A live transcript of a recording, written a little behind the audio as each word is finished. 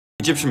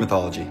Egyptian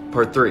mythology,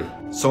 part 3.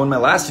 So in my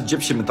last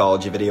Egyptian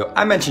mythology video,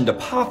 I mentioned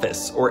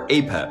Apophis, or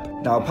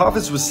Apep. Now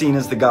Apophis was seen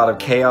as the god of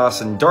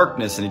chaos and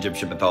darkness in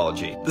Egyptian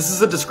mythology. This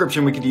is a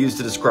description we could use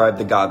to describe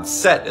the god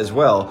Set as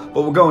well,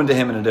 but we'll go into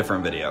him in a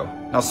different video.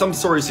 Now some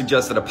stories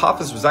suggest that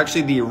Apophis was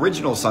actually the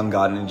original sun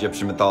god in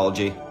Egyptian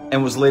mythology,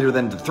 and was later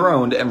then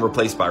dethroned and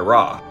replaced by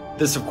Ra.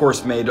 This of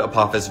course made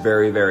Apophis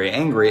very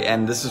angry,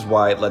 and this is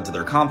why it led to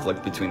their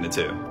conflict between the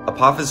two.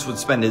 Apophis would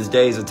spend his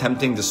days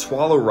attempting to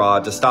swallow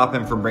Ra to stop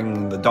him from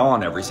bringing the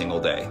dawn every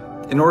single day.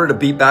 In order to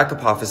beat back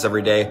Apophis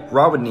every day,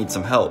 Ra would need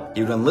some help.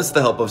 He would enlist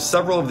the help of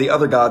several of the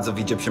other gods of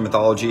Egyptian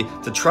mythology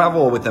to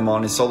travel with him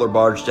on his solar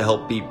barge to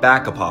help beat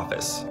back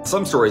Apophis. In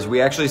some stories,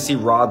 we actually see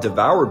Ra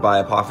devoured by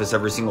Apophis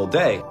every single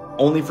day,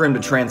 only for him to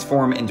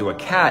transform into a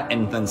cat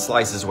and then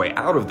slice his way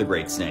out of the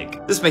great snake.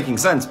 This making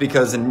sense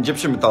because in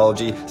Egyptian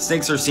mythology,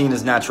 snakes are seen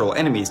as natural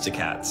enemies to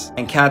cats,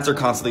 and cats are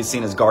constantly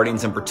seen as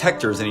guardians and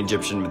protectors in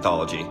Egyptian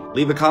mythology.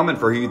 Leave a comment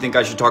for who you think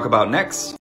I should talk about next.